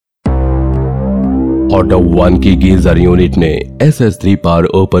Order 1 की geyser unit ने SS3 पर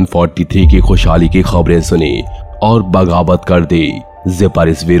ओपन 43 की खुशहाली की खबरें सुनी और बगावत कर दी। जिपर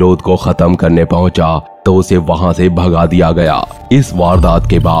इस विरोध को खत्म करने पहुंचा तो उसे वहां से भगा दिया गया। इस वारदात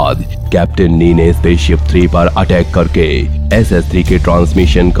के बाद कैप्टन नी ने स्पेसशिप 3 पर अटैक करके SS3 के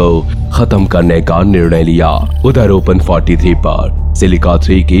ट्रांसमिशन को खत्म करने का निर्णय लिया। उधर ओपन 43 पर सिलिका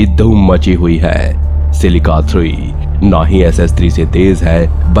 3 की धूम मची हुई है। सिलिका 3 ना ही SS3 से तेज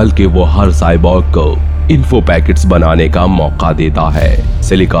है, बल्कि वो हर साइबॉर्ग को इन्फो पैकेट्स बनाने का मौका देता है।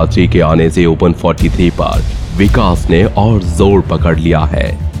 सिलिका 3 के आने से ओपन 43 पर विकास ने और जोर पकड़ लिया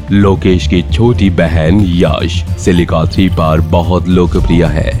है। लोकेश की छोटी बहन यश सिलिका 3 पर बहुत लोकप्रिय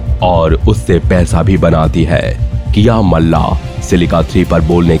है और उससे पैसा भी बनाती है। किया मल्ला सिलिका 3 पर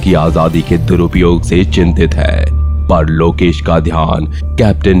बोलने की आजादी के दुरुपयोग से चिंतित है, पर लोकेश का ध्यान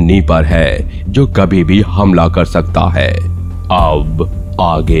कैप्टन नी पर है जो कभी भी हमला कर सकता है। अब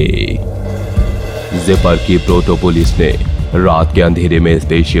आगे जिपर की प्रोटो पुलिस ने रात के अंधेरे में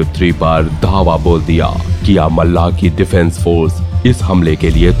स्पेसशिप 3 पर धावा बोल दिया। किया मल्ला की डिफेंस फोर्स इस हमले के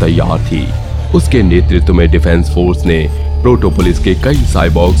लिए तैयार थी। उसके नेतृत्व में डिफेंस फोर्स ने प्रोटो पुलिस के कई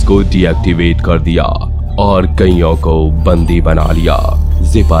साइबॉर्ग्स को डीएक्टिवेट कर दिया और कईयों को बंदी बना लिया।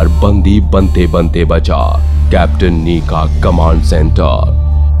 जिपर बंदी बनते बनते बचा कैप्टन नी का कमांड सेंटर।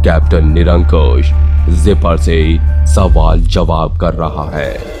 कैप्टन निरंकुश जिपर से सवाल जवाब कर रहा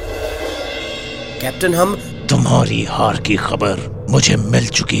है। कैप्टन, हम तुम्हारी हार की खबर मुझे मिल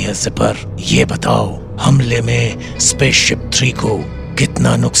चुकी है जिपर। ये बताओ, हमले में स्पेसशिप 3 को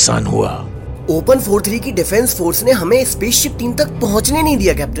कितना नुकसान हुआ? ओपन 43 की डिफेंस फोर्स ने हमें स्पेसशिप 3 तक पहुंचने नहीं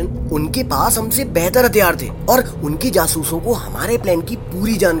दिया कैप्टन। उनके पास हमसे बेहतर हथियार थे और उनके जासूसों को हमारे प्लान की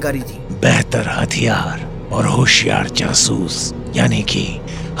पूरी जानकारी थी। बेहतर हथियार और होशियार जासूस, यानी कि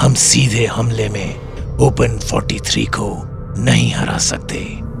हम सीधे हमले में ओपन 43 को नहीं हरा सकते।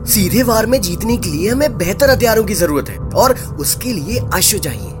 सीधे वार में जीतने के लिए हमें बेहतर हथियारों की जरूरत है और उसके लिए अश्व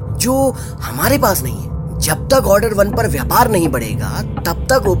चाहिए जो हमारे पास नहीं है। जब तक ऑर्डर 1 पर व्यापार नहीं बढ़ेगा तब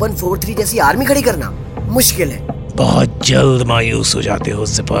तक ओपन 43 जैसी आर्मी खड़ी करना मुश्किल है। बहुत जल्द मायूस हो जाते हो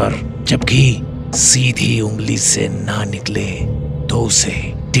जिपर। जबकि सीधी उंगली से ना निकले तो उसे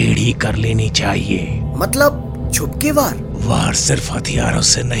टेढ़ी कर लेनी चाहिए। मतलब छुपके वार सिर्फ हथियारों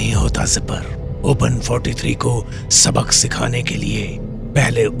से नहीं होता जिपर। ओपन 43 को सबक सिखाने के लिए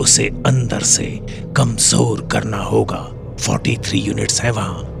पहले उसे अंदर से कमजोर करना होगा। 43 यूनिट्स हैं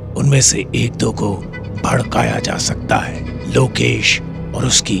वहां, उनमें से 1-2 को भड़काया जा सकता है लोकेश और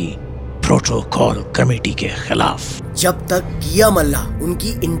उसकी प्रोटोकॉल कमेटी के खिलाफ। जब तक किया मल्ला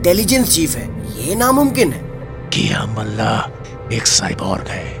उनकी इंटेलिजेंस चीफ है ये नामुमकिन है। किया मल्ला एक साइबॉर्ग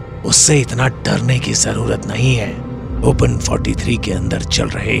है, उससे इतना डरने की जरूरत नहीं है। ओपन 43 के अंदर चल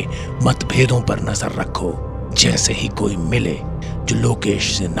रहे मतभेदों पर नजर रखो। जैसे ही कोई मिले जो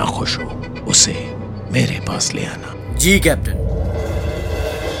लोकेश से नाखुश हो उसे मेरे पास ले आना। जी कैप्टन।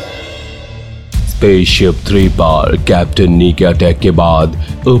 स्पेसशिप 3 पर कैप्टन नी के अटैक के बाद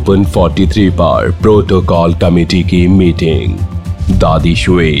ओपन 43 पर प्रोटोकॉल कमेटी की मीटिंग। दादी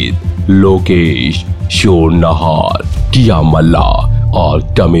श्वेत, लोकेश, शोर नहार, किया मल्ला और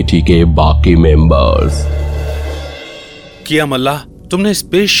कमेटी के बाकी मेंबर्स। किया मल्ला, तुमने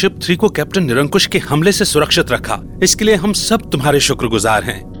स्पेसशिप 3 को कैप्टन निरंकुश के हमले से सुरक्षित रखा, इसके लिए हम सब तुम्हारे शुक्रगुजार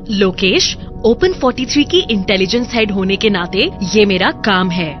हैं। लोकेश, ओपन 43 की इंटेलिजेंस हेड होने के नाते ये मेरा काम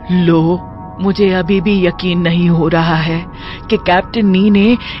है। मुझे अभी भी यकीन नहीं हो रहा है कि कैप्टन नी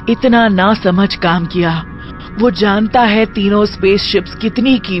ने इतना नासमझ काम किया। वो जानता है तीनों स्पेसशिप्स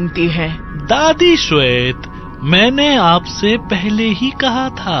कितनी कीमती हैं। दादी श्वेत, मैंने आपसे पहले ही कहा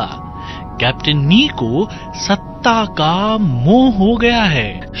था, कैप्टन नी को सत्ता का मोह हो गया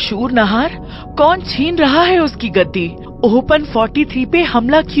है। शूर नहार, कौन छीन रहा है उसकी गद्दी? ओपन 43 पे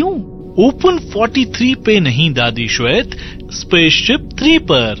हमला क्यों? ओपन 43 पे नहीं दादी श्वेत, स्पेसशिप 3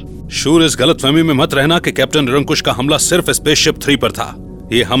 पर। शूर, इस गलतफहमी में मत रहना कि कैप्टन निरंकुश का हमला सिर्फ स्पेसशिप 3 पर था।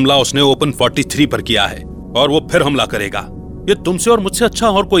 ये हमला उसने ओपन 43 पर किया है और वो फिर हमला करेगा। ये तुमसे और मुझसे अच्छा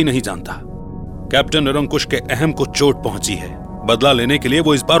और कोई नहीं जानता। कैप्टन निरंकुश के अहम को चोट पहुंची है। बदला लेने के लिए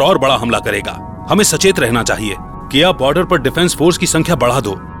वो इस बार और बड़ा हमला करेगा। हमें सचेत रहना चाहिए। किया, बॉर्डर पर डिफेंस फोर्स की संख्या बढ़ा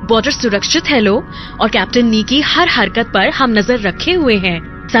दो। बॉर्डर सुरक्षित है लो, और कैप्टन नी की हर हरकत पर हम नजर रखे हुए हैं।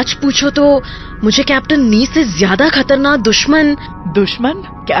 सच पूछो तो मुझे कैप्टन नी से ज्यादा खतरनाक दुश्मन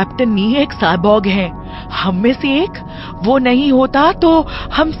कैप्टन नी एक साइबॉर्ग है, हम में से एक। वो नहीं होता तो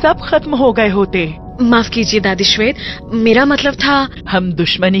हम सब खत्म हो गए होते। माफ कीजिए दादी श्वेत, मेरा मतलब था। हम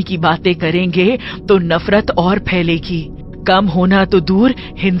दुश्मनी की बातें करेंगे तो नफरत और फैलेगी, कम होना तो दूर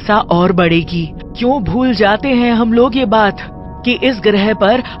हिंसा और बढ़ेगी। क्यों भूल जाते हैं हम लोग ये बात? कि इस ग्रह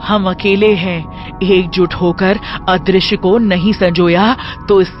पर हम अकेले हैं। एकजुट होकर अदृश्य को नहीं संजोया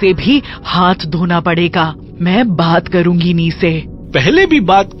तो इससे भी हाथ धोना पड़ेगा। मैं बात करूंगी नी से। पहले भी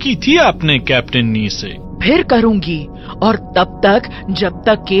बात की थी आपने कैप्टन नी से। फिर करूंगी, और तब तक जब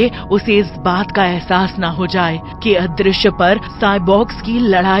तक के उसे इस बात का एहसास ना हो जाए कि अदृश्य पर साइबॉर्ग्स की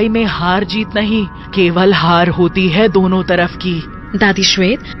लड़ाई में हार जीत नहीं, केवल हार होती है दोनों तरफ की। दादी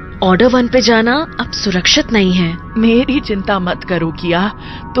श्वेत, ऑर्डर 1 पे जाना अब सुरक्षित नहीं है। मेरी चिंता मत करो किया।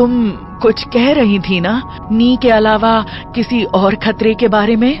 तुम कुछ कह रही थी ना, नी के अलावा किसी और खतरे के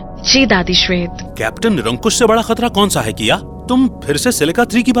बारे में? जी दादी श्वेत। कैप्टन निरंकुश से बड़ा खतरा कौन सा है किया? तुम फिर से सिलिका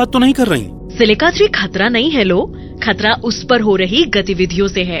 3 की बात तो नहीं कर रही? सिलिका 3 खतरा नहीं है लो, खतरा उस पर हो रही गतिविधियों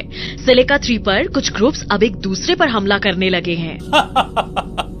से है। सिलिका 3 पर कुछ ग्रुप्स अब एक दूसरे पर हमला करने लगे हैं।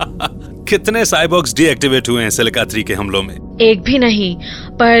 कितने साइबॉर्ग्स डीएक्टिवेट हुए हैं सिलिका 3 के हमलों में? एक भी नहीं,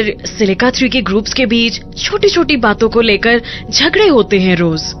 पर सिलिका 3 के ग्रुप्स के बीच छोटी छोटी बातों को लेकर झगड़े होते हैं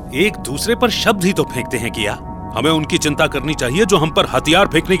रोज। एक दूसरे पर शब्द ही तो फेंकते हैं किया। हमें उनकी चिंता करनी चाहिए जो हम पर हथियार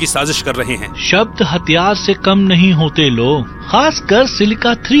फेंकने की साजिश कर रहे हैं। शब्द हथियार से कम नहीं होते लोग, खासकर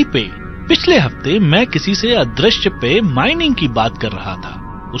सिलिका 3 पे। पिछले हफ्ते मैं किसी से अदृश्य पे माइनिंग की बात कर रहा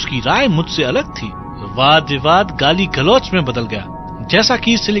था। उसकी राय मुझसे अलग थी। वाद विवाद गाली गलौच में बदल गया, जैसा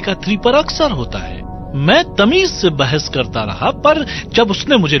कि सिलिका 3 पर अक्सर होता है। मैं तमीज से बहस करता रहा, पर जब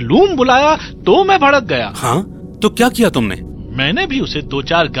उसने मुझे लूम बुलाया तो मैं भड़क गया। हाँ, तो क्या किया तुमने? मैंने भी उसे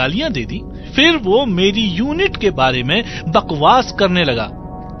 2-4 गालियां दे दी। फिर वो मेरी यूनिट के बारे में बकवास करने लगा।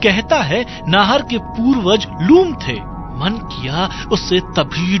 कहता है नाहर के पूर्वज लूम थे। मन किया उससे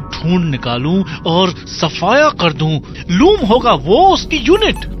तभी ढूंढ निकालूं और सफाया कर दूं। लूम होगा वो उसकी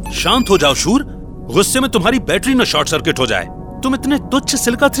यूनिट। शांत हो जाओ शूर, गुस्से में तुम्हारी बैटरी न शॉर्ट सर्किट हो जाए। तुम इतने तुच्छ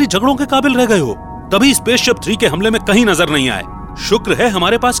सिलिका 3 झगड़ों के काबिल रह गए हो, तभी स्पेसशिप 3 के हमले में कहीं नजर नहीं आए। शुक्र है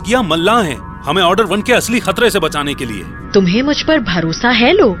हमारे पास किया मल्लाह है, हमें ऑर्डर 1 के असली खतरे से बचाने के लिए। तुम्हें मुझ पर भरोसा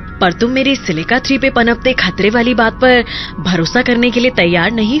है लो, पर तुम मेरी सिलिका 3 पे पनपते खतरे वाली बात पर भरोसा करने के लिए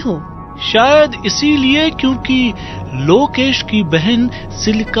तैयार नहीं हो। शायद इसीलिए क्योंकि लोकेश की बहन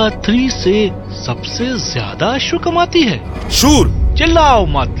सिलिका 3 से सबसे ज्यादा अश्रु कमाती है। शूर, चिल्लाओ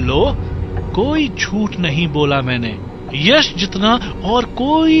मत लो, कोई झूठ नहीं बोला मैंने। यश जितना और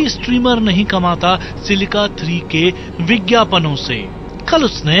कोई स्ट्रीमर नहीं कमाता सिलिका 3 के विज्ञापनों से। कल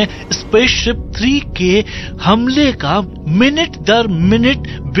उसने स्पेसशिप 3 के हमले का मिनट दर मिनट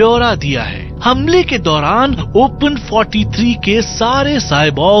ब्यौरा दिया है। हमले के दौरान ओपन 43 के सारे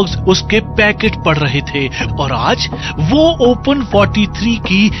साइबॉर्ग्स उसके पैकेट पढ़ रहे थे, और आज वो ओपन 43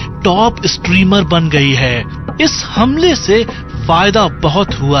 की टॉप स्ट्रीमर बन गई है। इस हमले से फायदा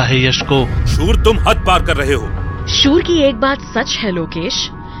बहुत हुआ है यश को। शूर, तुम हद पार कर रहे हो। शूर की एक बात सच है लोकेश,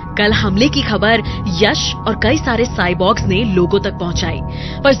 कल हमले की खबर यश और कई सारे साइबॉर्ग्स ने लोगों तक पहुंचाई,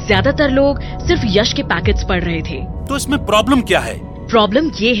 पर ज्यादातर लोग सिर्फ यश के पैकेट्स पढ़ रहे थे। तो इसमें प्रॉब्लम क्या है? प्रॉब्लम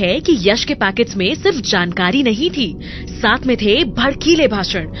ये है कि यश के पैकेट्स में सिर्फ जानकारी नहीं थी, साथ में थे भड़कीले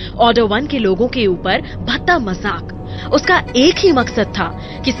भाषण, ऑर्डर 1 के लोगों के ऊपर भद्दा मजाक। उसका एक ही मकसद था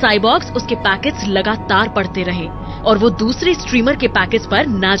कि साइबॉर्ग्स उसके पैकेट्स लगातार पढ़ते रहे और वो दूसरे स्ट्रीमर के पैकेट्स पर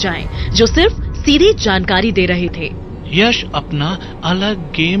ना जाएं, जो सिर्फ सीधी जानकारी दे रहे थे। यश अपना अलग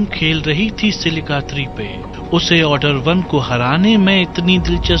गेम खेल रही थी सिलिका 3 पे। उसे ऑर्डर 1 को हराने में इतनी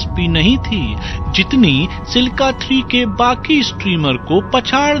दिलचस्पी नहीं थी जितनी सिलिका 3 के बाकी स्ट्रीमर को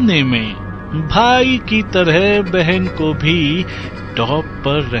पछाड़ने में। भाई की तरह बहन को भी टॉप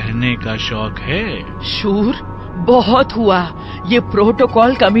पर रहने का शौक है। शूर, बहुत हुआ। ये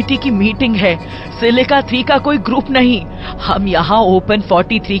प्रोटोकॉल कमेटी की मीटिंग है, सिलिका 3 का कोई ग्रुप नहीं। हम यहाँ ओपन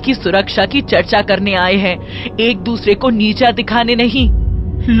 43 की सुरक्षा की चर्चा करने आए हैं, एक दूसरे को नीचा दिखाने नहीं।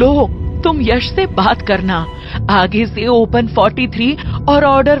 लो, तुम यश से बात करना, आगे से ओपन 43 और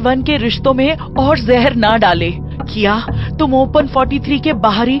ऑर्डर 1 के रिश्तों में और जहर ना डाले। किया, तुम ओपन 43 के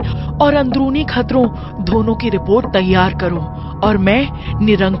बाहरी और अंदरूनी खतरों दोनों की रिपोर्ट तैयार करो, और मैं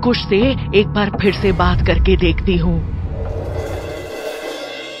निरंकुश से एक बार फिर से बात करके देखती हूँ।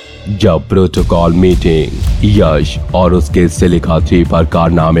 जब प्रोटोकॉल मीटिंग यश और उसके सिलिका 3 पर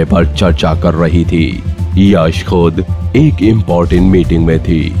कारनामे पर चर्चा कर रही थी, यश खुद एक इम्पोर्टेंट मीटिंग में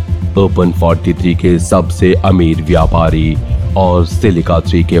थी, ओपन 43 के सबसे अमीर व्यापारी और सिलिका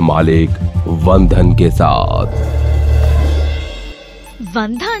 3 के मालिक वंदन के साथ।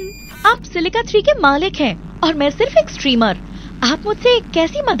 वंदन, आप सिलिका 3 के मालिक हैं और मैं सिर्फ एक स्ट्रीमर। आप मुझसे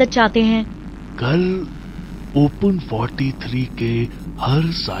कैसी मदद चाहते हैं? कल ओपन 43 के हर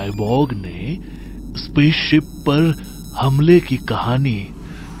साइबॉर्ग ने स्पेसशिप पर हमले की कहानी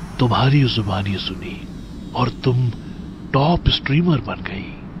तुम्हारी जुबानी सुनी और तुम टॉप स्ट्रीमर बन गई।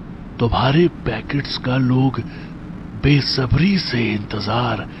 तुम्हारे पैकेट्स का लोग बेसब्री से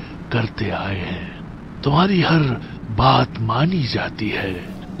इंतजार करते आए हैं। तुम्हारी हर बात मानी जाती है।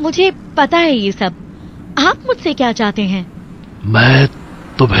 मुझे पता है ये सब। आप मुझसे क्या चाहते हैं? मैं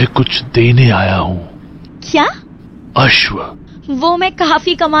तुम्हें कुछ देने आया हूँ। क्या? अश्व। वो मैं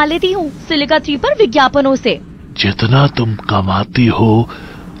काफी कमा लेती हूँ सिलिका 3 पर विज्ञापनों से। जितना तुम कमाती हो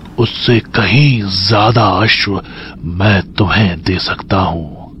उससे कहीं ज्यादा अश्व मैं तुम्हें दे सकता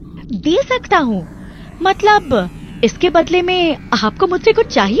हूँ। दे सकता हूँ? मतलब इसके बदले में आपको मुझसे कुछ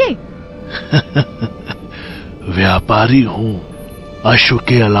चाहिए? व्यापारी हूँ, अश्व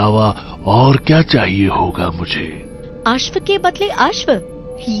के अलावा और क्या चाहिए होगा मुझे? अश्व के बदले अश्व?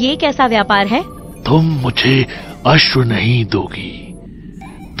 ये कैसा व्यापार है? तुम मुझे अश्व नहीं दोगी,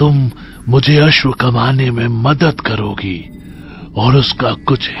 तुम मुझे अश्व कमाने में मदद करोगी और उसका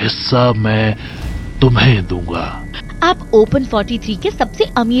कुछ हिस्सा मैं तुम्हें दूंगा। आप ओपन 43 के सबसे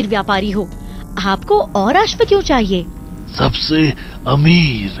अमीर व्यापारी हो, आपको और अश्व क्यों चाहिए? सबसे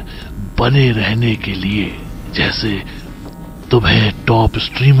अमीर बने रहने के लिए, जैसे तुम्हें टॉप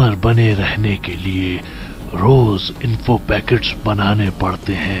स्ट्रीमर बने रहने के लिए रोज इन्फो पैकेट्स बनाने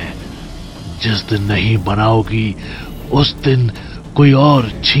पड़ते हैं। जिस दिन नहीं बनाओगी उस दिन कोई और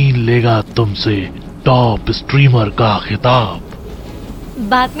छीन लेगा तुमसे टॉप स्ट्रीमर का खिताब।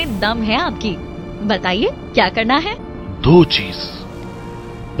 बात में दम है आपकी, बताइए क्या करना है? 2 चीज।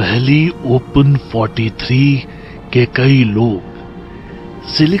 पहली, ओपन 43 के कई लोग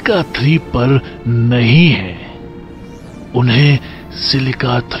सिलिका 3 पर नहीं हैं, उन्हें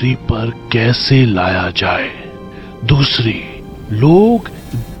सिलिका 3 पर कैसे लाया जाए। दूसरी, लोग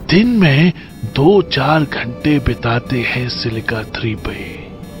दिन में 2-4 घंटे बिताते हैं सिलिका 3 पे।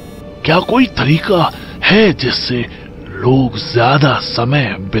 क्या कोई तरीका है जिससे लोग ज्यादा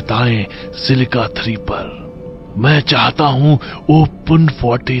समय बिताएं सिलिका 3 पर? मैं चाहता हूं ओपन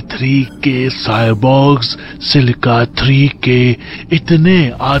 43 के साइबॉर्ग्स सिलिका 3 के इतने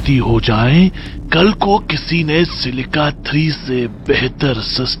आदी हो जाएं, कल को किसी ने सिलिका 3 से बेहतर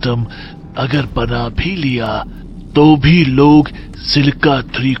सिस्टम अगर बना भी लिया तो भी लोग सिलिका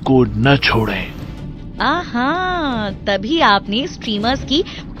 3 को न छोड़ें। आहा, तभी आपने स्ट्रीमर्स की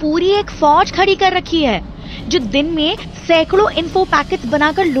पूरी एक फौज खड़ी कर रखी है जो दिन में सैकड़ों इन्फो पैकेट्स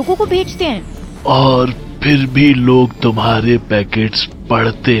बनाकर लोगों को भेजते हैं। और फिर भी लोग तुम्हारे पैकेट्स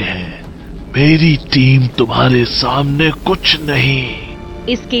पढ़ते हैं। मेरी टीम तुम्हारे सामने कुछ नहीं।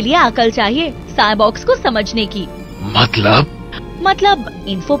 इसके लिए अकल चाहिए साइबॉक्स को समझने की। मतलब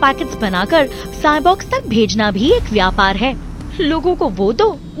इन्फो पैकेट्स बनाकर साइबॉक्स तक भेजना भी एक व्यापार है। लोगों को वो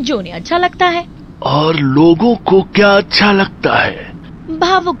दो जो उन्हें अच्छा लगता है। और लोगों को क्या अच्छा लगता है?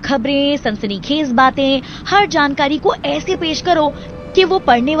 भावुक खबरें, सनसनीखेज बातें, हर जानकारी को ऐसे पेश करो कि वो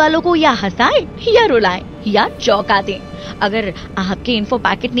पढ़ने वालों को या हंसाए या रुलाए या चौंका दे। अगर आपके इन्फो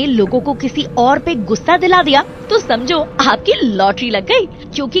पैकेट ने लोगों को किसी और पे गुस्सा दिला दिया तो समझो आपकी लॉटरी लग गई,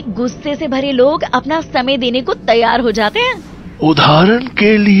 क्योंकि गुस्से से भरे लोग अपना समय देने को तैयार हो जाते हैं। उदाहरण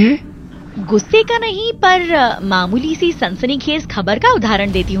के लिए? गुस्से का नहीं, पर मामूली सी सनसनीखेज खबर का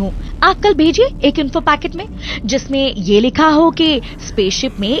उदाहरण देती हूँ। आप कल भेजिए एक इन्फो पैकेट में जिसमें ये लिखा हो कि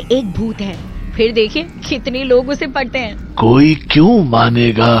स्पेसशिप में एक भूत है। फिर देखिए कितने लोग उसे पढ़ते हैं। कोई क्यों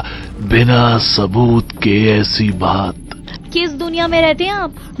मानेगा बिना सबूत के ऐसी बात? किस दुनिया में रहते हैं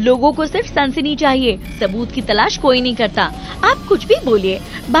आप? लोगों को सिर्फ सनसनी चाहिए, सबूत की तलाश कोई नहीं करता। आप कुछ भी बोलिए,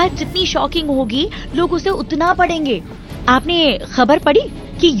 बात जितनी शॉकिंग होगी लोग उसे उतना पढ़ेंगे। आपने खबर पढ़ी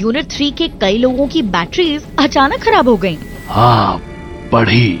कि यूनिट 3 के कई लोगों की बैटरीज अचानक खराब हो गयी? हाँ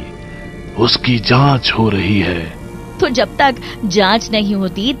पढ़ी, उसकी जांच हो रही है। तो जब तक जांच नहीं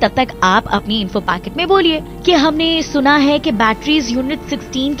होती तब तक आप अपनी इन्फो पैकेट में बोलिए कि हमने सुना है कि बैटरीज यूनिट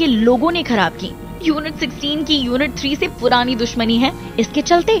 16 के लोगों ने खराब की। यूनिट 16 की यूनिट 3 से पुरानी दुश्मनी है, इसके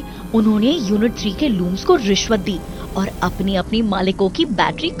चलते उन्होंने यूनिट 3 के लूम्स को रिश्वत दी और अपनी मालिकों की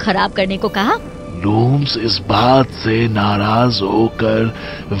बैटरी खराब करने को कहा। लूम्स इस बात से नाराज होकर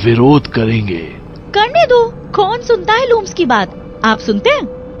विरोध करेंगे। करने दो, कौन सुनता है लूम्स की बात? आप सुनते हैं?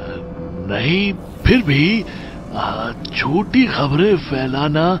 नहीं, फिर भी झूठी खबरें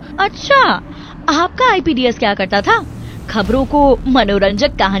फैलाना। अच्छा, आपका आईपीडीएस क्या करता था? खबरों को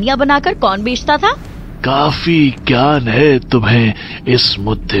मनोरंजक कहानियां बनाकर कौन बेचता था? काफी ज्ञान है तुम्हें इस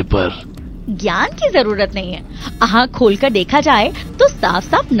मुद्दे पर। ज्ञान की जरूरत नहीं है, आँख खोलकर देखा जाए तो साफ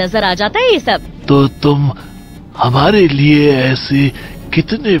साफ नजर आ जाता है ये सब। तो तुम हमारे लिए ऐसे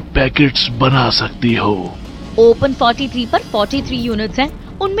कितने पैकेट्स बना सकती हो? ओपन 43 पर 43 यूनिट्स हैं,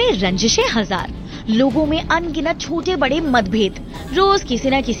 उनमें रंजिशें 1000, लोगों में अनगिनत छोटे बड़े मतभेद, रोज किसी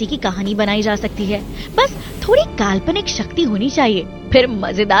न किसी की कहानी बनाई जा सकती है। बस थोड़ी काल्पनिक शक्ति होनी चाहिए, फिर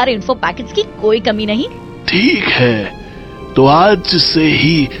मजेदार इन्फो पैकेट्स की कोई कमी नहीं। ठीक है, तो आज से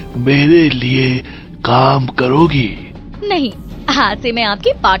ही मेरे लिए काम करोगी? नहीं, आज से मैं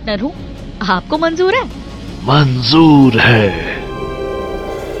आपकी पार्टनर हूँ। आपको मंजूर है? मंजूर है।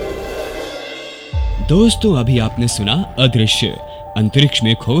 दोस्तों, अभी आपने सुना अदृश्य अंतरिक्ष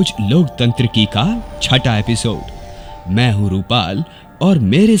में खोज लोकतंत्र की का 6वां एपिसोड। मैं हूँ रूपाल और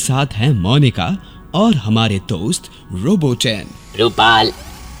मेरे साथ हैं मोनिका और हमारे दोस्त रोबोटैन। रूपाल,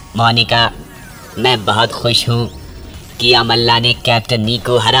 मोनिका, मैं बहुत खुश हूँ। किया मल्ला ने कैप्टन नी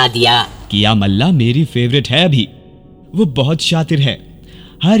को हरा दिया। किया मल्ला मेरी फेवरेट है अभी। वो बहुत शातिर है,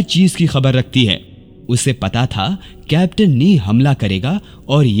 हर चीज की खबर रखती है। उसे पता था कैप्टन नी हमला करेगा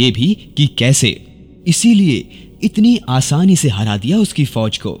और ये भी कि कैसे, इसीलिए इतनी आसानी से हरा दिया उसकी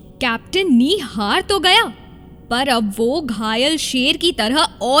फौज को। कैप्टन नी हार तो गया, पर अब वो घायल शेर की तरह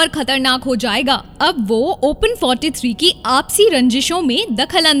और खतरनाक हो जाएगा। अब वो ओपन 43 की आपसी रंजिशों में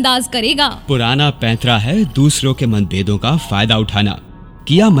दखल अंदाज करेगा। पुराना पैंतरा है दूसरों के मतभेदों का फायदा उठाना।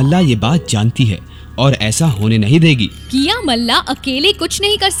 किया मल्ला ये बात जानती है और ऐसा होने नहीं देगी। किया मल्ला अकेले कुछ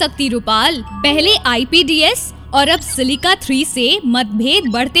नहीं कर सकती रूपाल। पहले IPDS और अब सिलिका 3 से मतभेद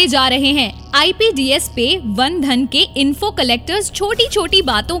बढ़ते जा रहे हैं। IPDS पे वन धन के इन्फो कलेक्टर्स छोटी छोटी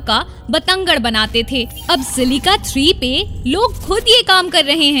बातों का बतंगड़ बनाते थे। अब सिलिका 3 पे लोग खुद ये काम कर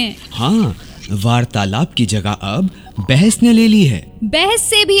रहे हैं। हाँ, वार्तालाप की जगह अब बहस ने ले ली है। बहस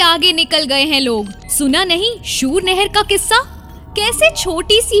से भी आगे निकल गए हैं लोग। सुना नहीं शूर नहर का किस्सा? कैसे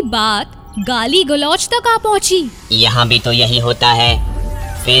छोटी सी बात गाली गलौज तक आ पहुंची। यहाँ भी तो यही होता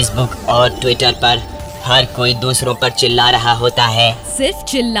है। फेसबुक और ट्विटर पर हर कोई दूसरों पर चिल्ला रहा होता है। सिर्फ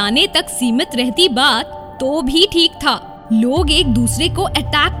चिल्लाने तक सीमित रहती बात तो भी ठीक था। लोग एक दूसरे को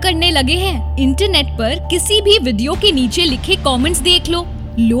अटैक करने लगे हैं। इंटरनेट पर किसी भी वीडियो के नीचे लिखे कमेंट्स देख लो।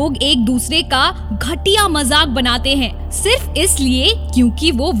 लोग एक दूसरे का घटिया मजाक बनाते हैं सिर्फ इसलिए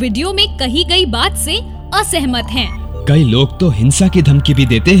क्योंकि वो वीडियो में कही गई बात से असहमत हैं। कई लोग तो हिंसा की धमकी भी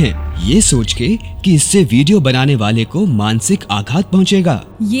देते हैं, ये सोच के कि इससे वीडियो बनाने वाले को मानसिक आघात पहुंचेगा।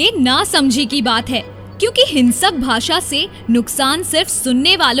 ये ना समझी की बात है, क्योंकि हिंसक भाषा से नुकसान सिर्फ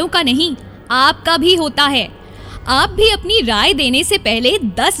सुनने वालों का नहीं, आपका भी होता है। आप भी अपनी राय देने से पहले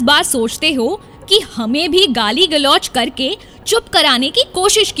 10 बार सोचते हो कि हमें भी गाली गलौज करके चुप कराने की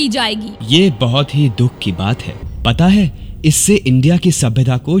कोशिश की जाएगी। ये बहुत ही दुख की बात है। पता है, इससे इंडिया की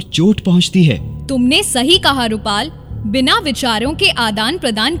सभ्यता को चोट पहुंचती है। तुमने सही कहा रूपाल। बिना विचारों के आदान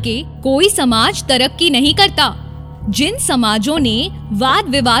प्रदान के कोई समाज तरक्की नहीं करता। जिन समाजों ने वाद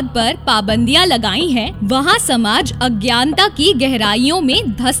विवाद पर पाबंदियां लगाई हैं, वहाँ समाज अज्ञानता की गहराइयों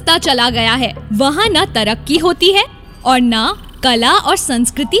में धंसता चला गया है। वहाँ न तरक्की होती है और न कला और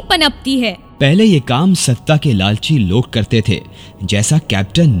संस्कृति पनपती है। पहले ये काम सत्ता के लालची लोग करते थे, जैसा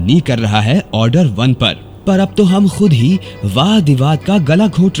कैप्टन नी कर रहा है ऑर्डर 1 पर अब तो हम खुद ही वाद विवाद का गला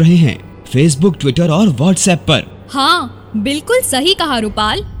घोट रहे हैं, फेसबुक, ट्विटर और व्हाट्सएप पर। हाँ, बिल्कुल सही कहा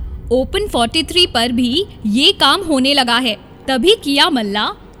रूपाल। ओपन 43 पर भी ये काम होने लगा है। तभी किया मल्ला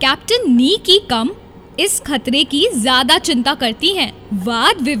कैप्टन नी की कम, इस खतरे की ज्यादा चिंता करती हैं।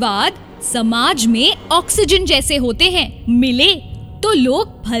 वाद विवाद समाज में ऑक्सीजन जैसे होते हैं। मिले तो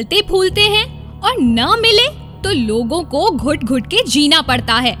लोग फलते फूलते हैं और न मिले तो लोगों को घुट घुट के जीना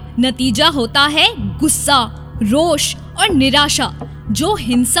पड़ता है। नतीजा होता है गुस्सा, रोष और निराशा, जो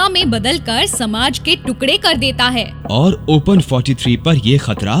हिंसा में बदलकर समाज के टुकड़े कर देता है। और ओपन 43 पर ये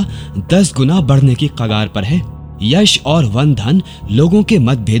खतरा 10 गुना बढ़ने की कगार पर है। यश और वन धन लोगों के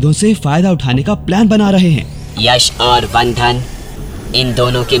मतभेदों से फायदा उठाने का प्लान बना रहे हैं। यश और वन धन, इन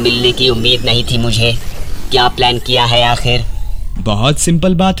दोनों के मिलने की उम्मीद नहीं थी मुझे। क्या प्लान किया है आखिर? बहुत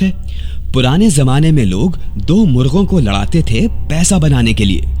सिंपल बात है। पुराने जमाने में लोग 2 मुर्गों को लड़ाते थे पैसा बनाने के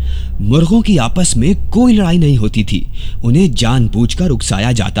लिए। मुर्गों की आपस में कोई लड़ाई नहीं होती थी, उन्हें जानबूझकर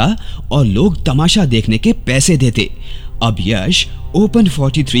उकसाया जाता और लोग तमाशा देखने के पैसे देते। अब यश ओपन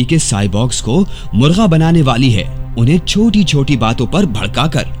 43 के साइबॉग्स को मुर्गा बनाने वाली है, उन्हें छोटी छोटी बातों पर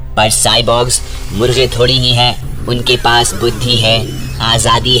भड़काकर। पर साइबॉग्स मुर्गे थोड़ी ही हैं, उनके पास बुद्धि है,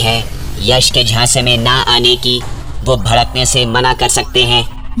 आजादी है। यश के झांसे में ना आने की वो भड़कने से मना कर सकते हैं।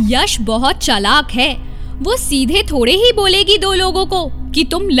 यश बहुत चालाक है। वो सीधे थोड़े ही बोलेगी 2 लोगों को कि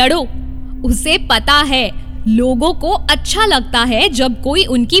तुम लड़ो। उसे पता है लोगों को अच्छा लगता है जब कोई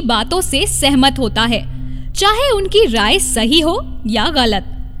उनकी बातों से सहमत होता है, चाहे उनकी राय सही हो या गलत।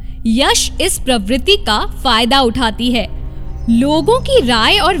 यश इस प्रवृत्ति का फायदा उठाती है। लोगों की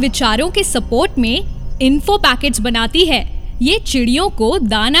राय और विचारों के सपोर्ट में इन्फो पैकेट्स बनाती है। ये चिड़ियों को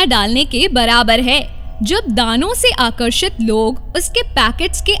दाना डालने के बराबर है। जब दानों से आकर्षित लोग उसके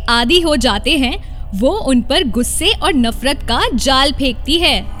पैकेट्स के आदी हो जाते हैं, वो उन पर गुस्से और नफरत का जाल फेंकती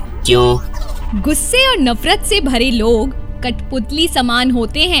है। क्यों? गुस्से और नफरत से भरे लोग कठपुतली समान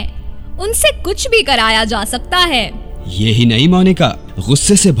होते हैं, उनसे कुछ भी कराया जा सकता है। यही नहीं मोनिका,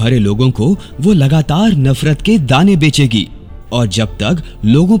 गुस्से से भरे लोगों को वो लगातार नफरत के दाने बेचेगी। और जब तक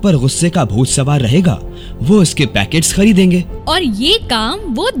लोगों पर गुस्से का भूत सवार रहेगा वो उसके पैकेट्स खरीदेंगे। और ये काम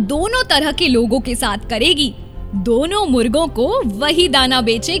वो दोनों तरह के लोगों के साथ करेगी। दोनों मुर्गों को वही दाना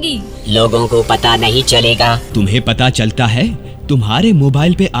बेचेगी। लोगों को पता नहीं चलेगा। तुम्हें पता चलता है तुम्हारे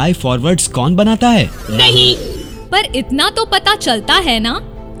मोबाइल पे आई फॉरवर्ड्स कौन बनाता है? नहीं, पर इतना तो पता चलता है ना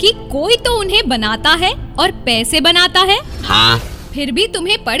कि कोई तो उन्हें बनाता है और पैसे बनाता है। हाँ। फिर भी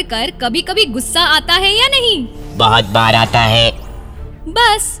तुम्हें पढ़कर कभी कभी गुस्सा आता है या नहीं? बहुत बार आता है।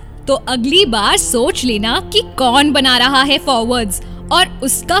 बस तो अगली बार सोच लेना कि कौन बना रहा है फॉरवर्ड्स और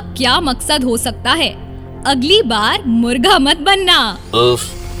उसका क्या मकसद हो सकता है। अगली बार मुर्गा मत बनना।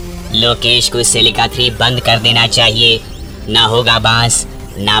 उफ, लोकेश को सिलिका 3 बंद कर देना चाहिए। ना होगा बांस,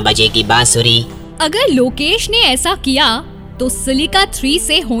 ना बजेगी बांसुरी। अगर लोकेश ने ऐसा किया तो सिलिका 3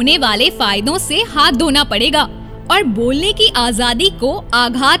 से होने वाले फायदों से हाथ धोना पड़ेगा और बोलने की आजादी को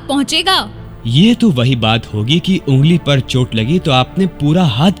आघात पहुंचेगा। ये तो वही बात होगी कि उंगली पर चोट लगी तो आपने पूरा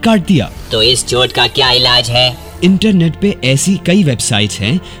हाथ काट दिया। तो इस चोट का क्या इलाज है? इंटरनेट पे ऐसी कई वेबसाइट्स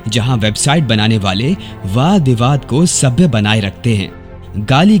हैं जहां वेबसाइट बनाने वाले वाद विवाद को सभ्य बनाए रखते हैं,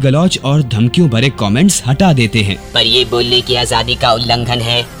 गाली गलौज और धमकियों भरे कमेंट्स हटा देते हैं। पर ये बोलने की आजादी का उल्लंघन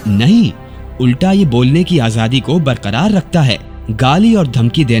है। नहीं, उल्टा ये बोलने की आजादी को बरकरार रखता है। गाली और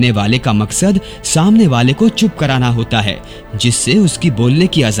धमकी देने वाले का मकसद सामने वाले को चुप कराना होता है, जिससे उसकी बोलने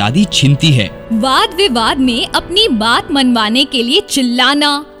की आजादी छिनती है। वाद विवाद में अपनी बात मनवाने के लिए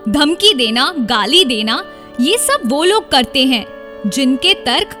चिल्लाना, धमकी देना, गाली देना, ये सब वो लोग करते हैं जिनके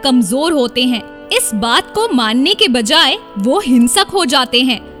तर्क कमजोर होते हैं। इस बात को मानने के बजाय वो हिंसक हो जाते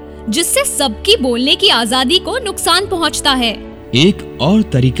हैं, जिससे सबकी बोलने की आजादी को नुकसान पहुंचता है। एक और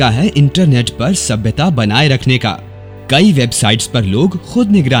तरीका है इंटरनेट पर सभ्यता बनाए रखने का। कई वेबसाइट्स पर लोग खुद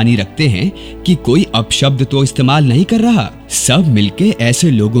निगरानी रखते हैं कि कोई अपशब्द तो इस्तेमाल नहीं कर रहा। सब मिलके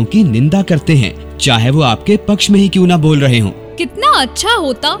ऐसे लोगों की निंदा करते हैं, चाहे वो आपके पक्ष में ही क्यों ना बोल रहे हों। कितना अच्छा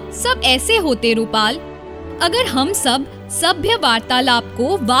होता सब ऐसे होते रूपाल। अगर हम सब सभ्य वार्तालाप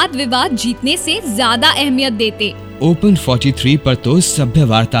को वाद विवाद जीतने से ज्यादा अहमियत देते। ओपन 43 पर तो सभ्य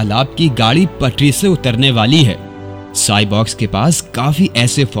वार्तालाप की गाड़ी पटरी से उतरने वाली है। साइबॉक्स के पास काफी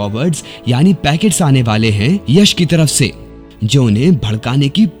ऐसे फॉरवर्ड्स यानी पैकेट्स आने वाले हैं यश की तरफ से, जो उन्हें भड़काने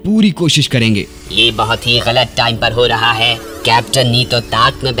की पूरी कोशिश करेंगे। ये बहुत ही गलत टाइम पर हो रहा है। कैप्टन नी तो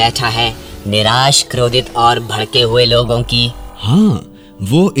ताक में बैठा है, निराश, क्रोधित और भड़के हुए लोगों की। हाँ,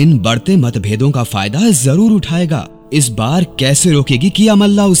 वो इन बढ़ते मतभेदों का फायदा जरूर उठाएगा। इस बार कैसे रोकेगी किया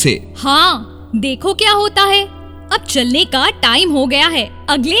मल्ला उसे। हाँ, देखो क्या होता है। अब चलने का टाइम हो गया है।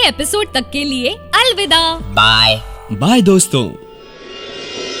 अगले एपिसोड तक के लिए अलविदा। बाय बाय दोस्तों।